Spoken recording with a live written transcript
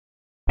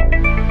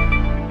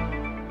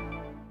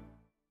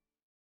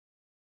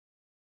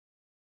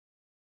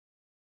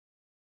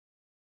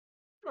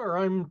Or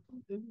I'm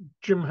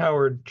Jim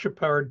Howard, Chip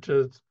Howard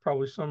to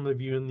probably some of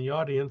you in the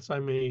audience.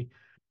 I'm a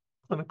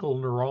clinical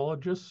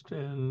neurologist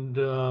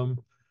and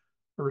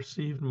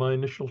received my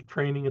initial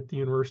training at the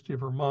University of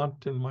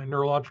Vermont and my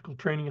neurological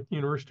training at the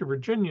University of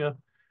Virginia.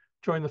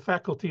 Joined the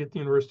faculty at the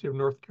University of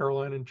North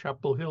Carolina in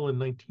Chapel Hill in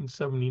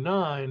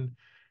 1979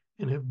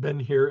 and have been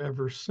here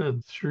ever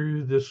since.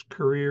 Through this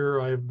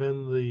career, I've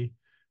been the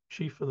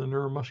chief of the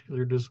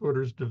Neuromuscular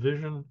Disorders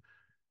Division,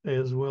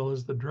 as well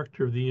as the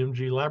director of the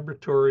EMG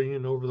laboratory.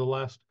 And over the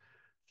last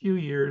few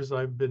years,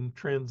 I've been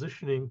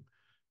transitioning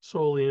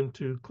solely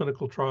into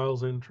clinical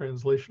trials and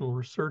translational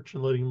research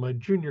and letting my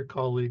junior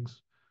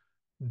colleagues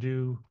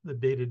do the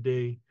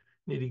day-to-day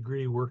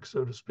nitty-gritty work,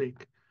 so to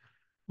speak.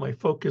 My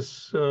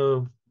focus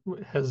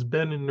has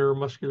been in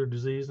neuromuscular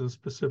disease and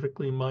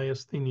specifically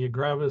myasthenia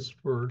gravis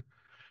for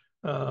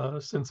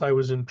since I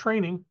was in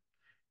training.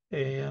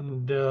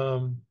 And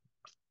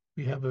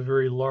we have a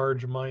very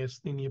large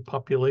myasthenia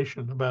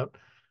population, about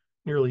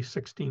nearly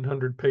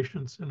 1,600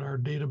 patients in our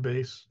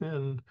database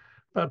and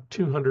about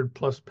 200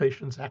 plus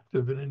patients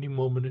active at any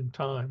moment in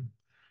time,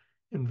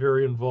 and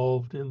very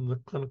involved in the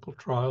clinical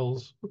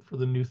trials for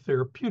the new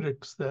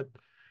therapeutics that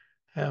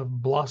have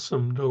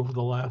blossomed over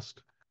the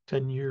last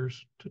 10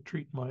 years to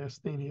treat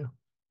myasthenia.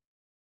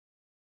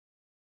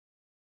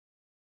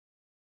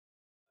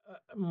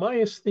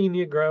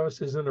 Myasthenia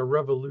gravis is in a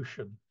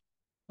revolution.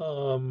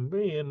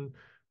 In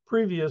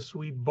previous,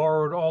 we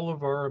borrowed all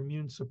of our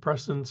immune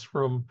suppressants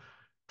from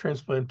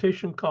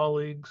transplantation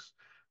colleagues,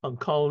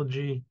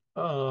 oncology,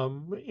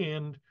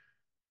 and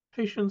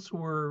patients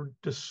were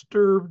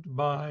disturbed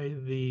by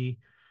the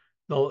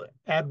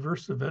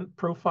adverse event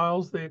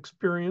profiles they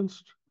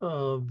experienced,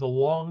 the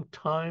long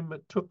time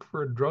it took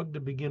for a drug to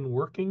begin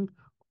working,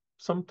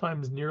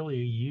 sometimes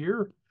nearly a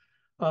year,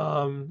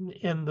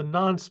 and the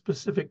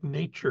non-specific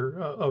nature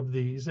of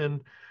these.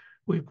 And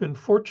we've been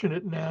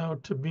fortunate now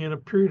to be in a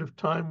period of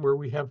time where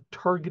we have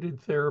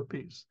targeted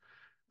therapies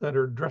that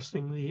are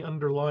addressing the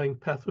underlying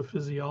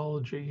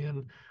pathophysiology.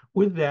 And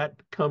with that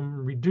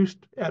come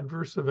reduced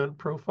adverse event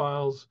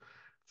profiles,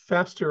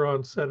 faster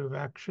onset of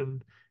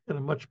action, and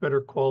a much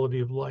better quality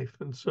of life.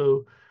 And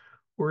so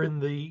we're in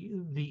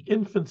the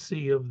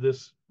infancy of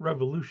this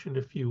revolution,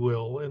 if you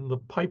will, and the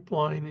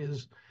pipeline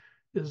is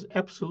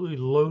absolutely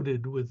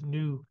loaded with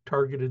new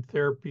targeted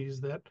therapies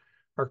that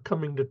are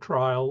coming to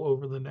trial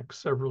over the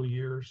next several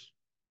years.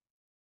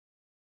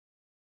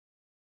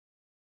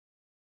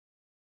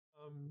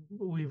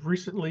 We've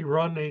recently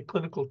run a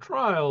clinical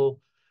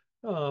trial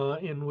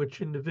in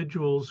which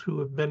individuals who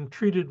have been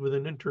treated with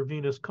an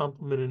intravenous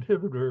complement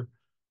inhibitor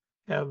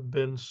have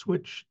been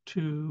switched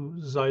to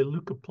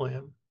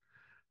Zilucoplan,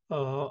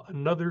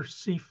 another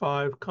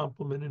C5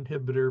 complement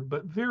inhibitor,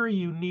 but very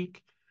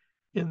unique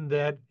in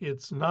that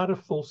it's not a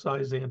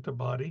full-size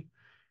antibody.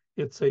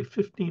 It's a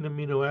 15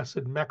 amino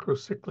acid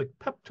macrocyclic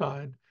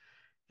peptide.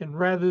 And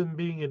rather than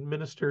being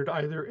administered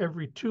either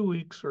every 2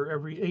 weeks or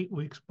every 8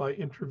 weeks by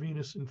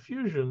intravenous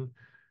infusion,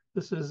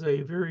 this is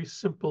a very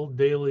simple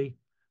daily,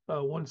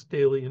 once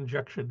daily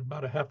injection,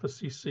 about a half a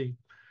cc,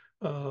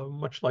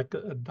 much like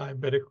a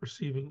diabetic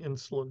receiving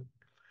insulin.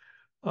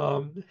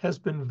 Has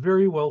been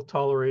very well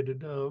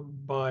tolerated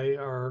by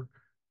our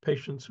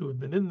patients who have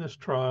been in this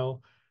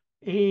trial,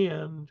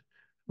 and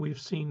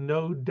we've seen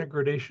no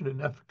degradation in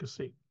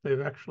efficacy.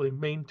 They've actually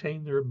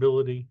maintained their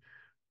ability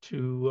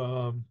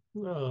to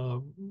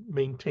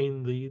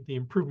maintain the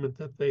improvement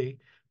that they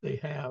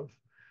have.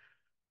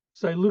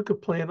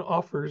 Zilucoplan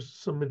offers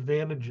some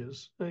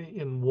advantages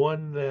in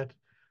one that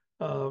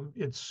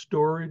its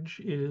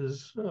storage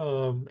is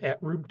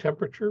at room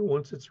temperature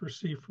once it's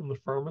received from the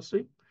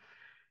pharmacy.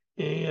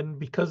 And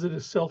because it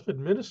is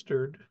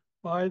self-administered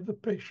by the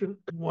patient,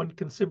 one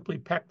can simply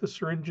pack the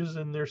syringes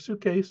in their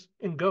suitcase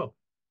and go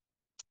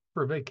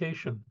for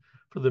vacation,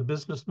 for the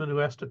businessman who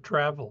has to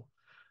travel,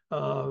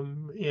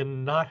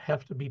 and not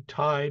have to be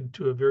tied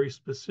to a very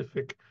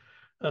specific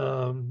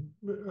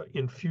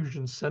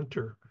infusion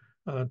center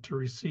to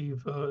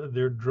receive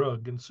their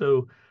drug. And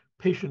so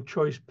patient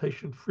choice,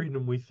 patient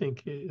freedom, we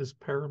think, is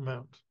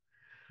paramount.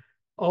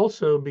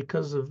 Also,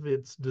 because of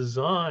its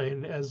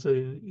design as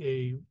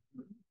a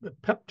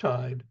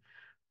peptide,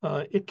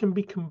 it can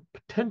be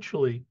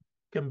potentially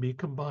can be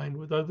combined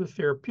with other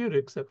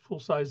therapeutics that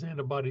full-size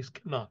antibodies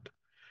cannot.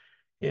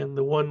 And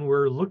the one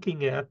we're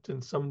looking at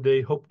and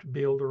someday hope to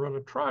be able to run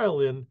a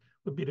trial in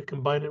would be to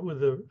combine it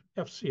with a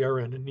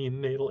FcRn, a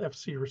neonatal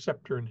Fc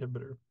receptor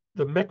inhibitor.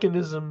 The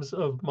mechanisms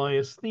of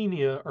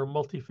myasthenia are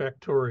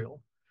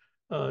multifactorial.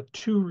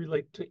 Two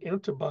relate to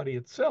antibody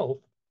itself,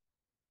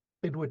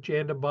 in which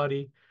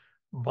antibody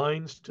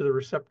binds to the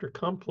receptor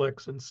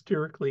complex and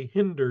sterically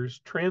hinders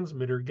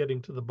transmitter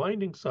getting to the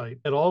binding site.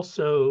 It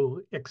also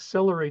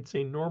accelerates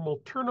a normal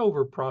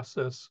turnover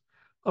process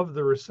of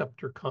the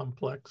receptor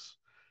complex.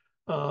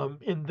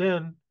 And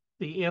then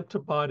the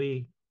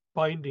antibody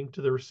binding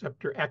to the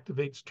receptor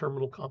activates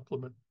terminal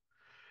complement.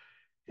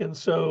 And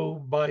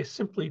so by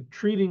simply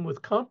treating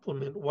with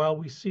complement, while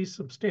we see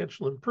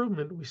substantial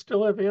improvement, we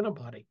still have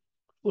antibody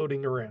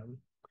floating around.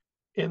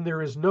 and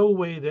there is no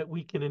way that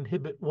we can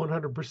inhibit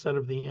 100%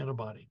 of the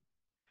antibody.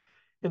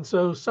 And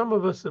so some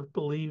of us have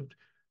believed,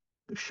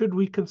 should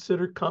we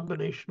consider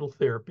combinational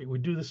therapy? We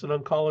do this in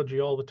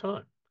oncology all the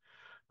time.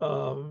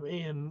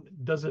 And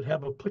does it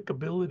have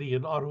applicability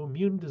in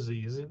autoimmune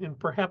disease? And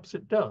perhaps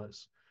it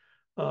does.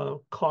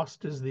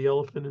 Cost is the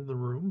elephant in the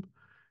room,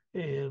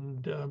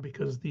 and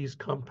because these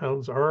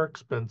compounds are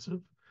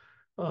expensive,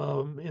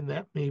 and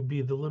that may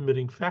be the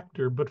limiting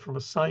factor. But from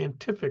a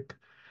scientific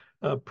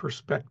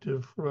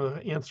perspective,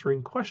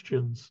 answering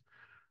questions,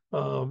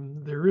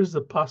 there is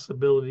a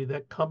possibility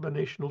that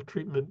combinational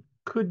treatment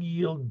could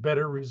yield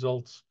better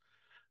results,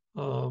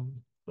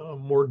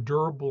 more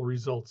durable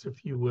results,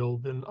 if you will,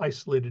 than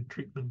isolated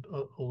treatment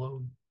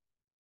alone.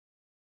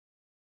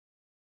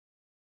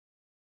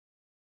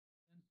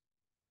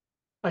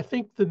 I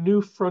think the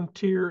new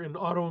frontier in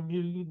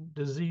autoimmune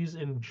disease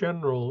in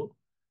general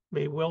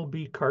may well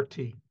be CAR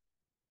T.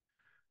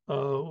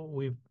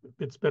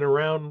 It's been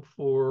around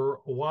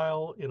for a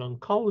while in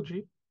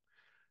oncology,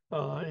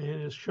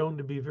 and is shown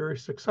to be very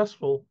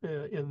successful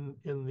in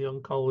the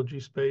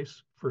oncology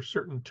space for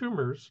certain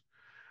tumors.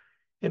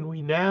 And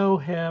we now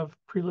have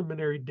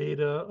preliminary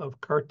data of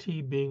CAR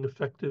T being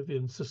effective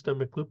in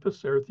systemic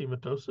lupus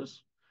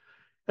erythematosus,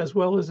 as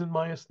well as in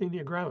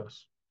myasthenia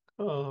gravis.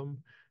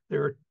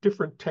 There are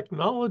different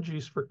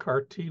technologies for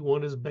CAR T.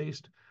 One is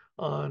based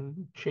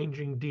on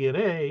changing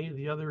DNA.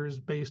 The other is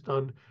based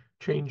on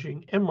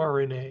changing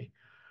mRNA.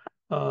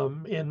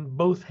 And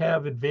both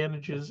have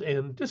advantages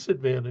and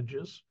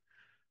disadvantages.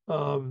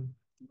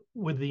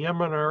 With the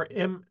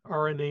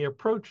mRNA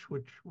approach,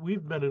 which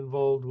we've been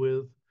involved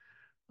with,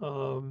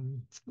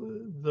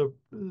 the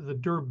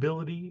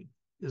durability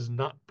is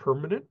not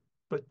permanent,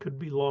 but could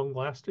be long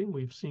lasting.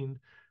 We've seen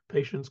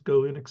patients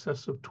go in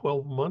excess of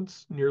 12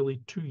 months, nearly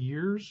 2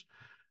 years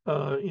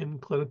in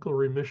clinical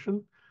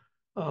remission.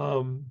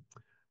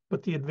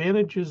 But the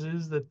advantages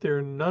is that there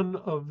are none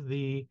of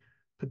the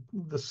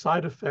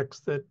side effects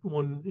that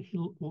one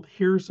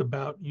hears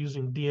about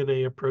using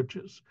DNA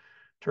approaches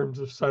in terms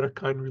of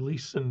cytokine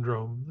release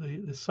syndrome,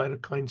 the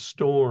cytokine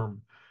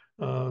storm,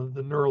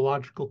 the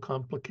neurological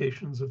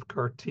complications of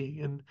CAR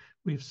T, and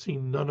we've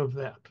seen none of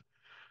that.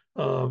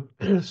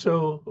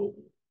 So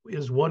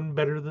is one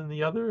better than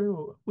the other?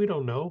 We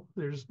don't know.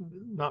 There's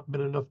not been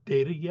enough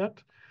data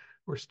yet.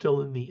 We're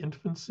still in the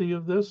infancy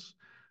of this.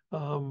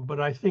 But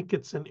I think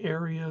it's an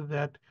area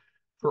that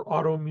for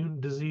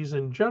autoimmune disease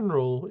in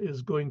general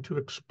is going to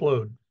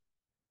explode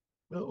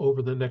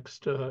over the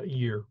next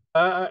year.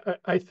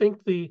 I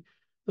think the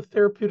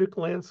therapeutic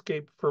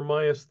landscape for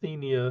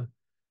myasthenia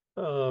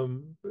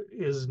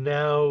is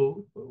now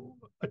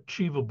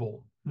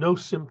achievable. No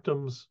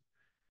symptoms,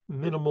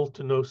 minimal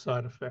to no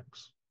side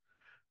effects.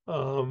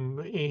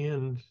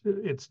 And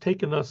it's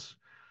taken us,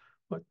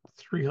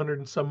 300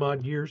 and some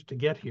odd years to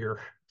get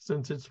here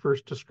since its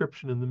first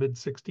description in the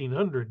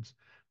mid-1600s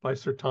by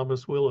Sir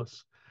Thomas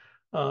Willis.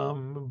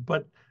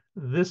 But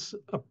this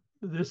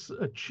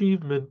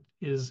achievement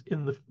is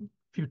in the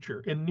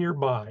future and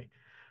nearby.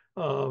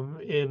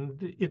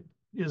 And it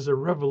is a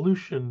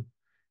revolution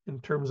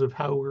in terms of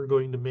how we're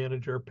going to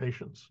manage our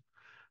patients.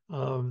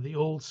 The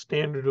old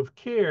standard of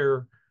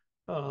care,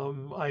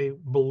 I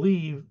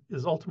believe,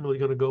 is ultimately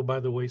going to go by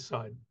the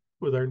wayside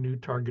with our new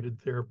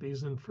targeted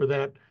therapies. And for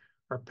that,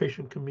 our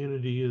patient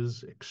community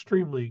is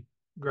extremely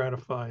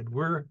gratified.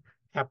 We're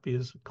happy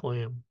as a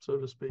clam, so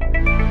to speak.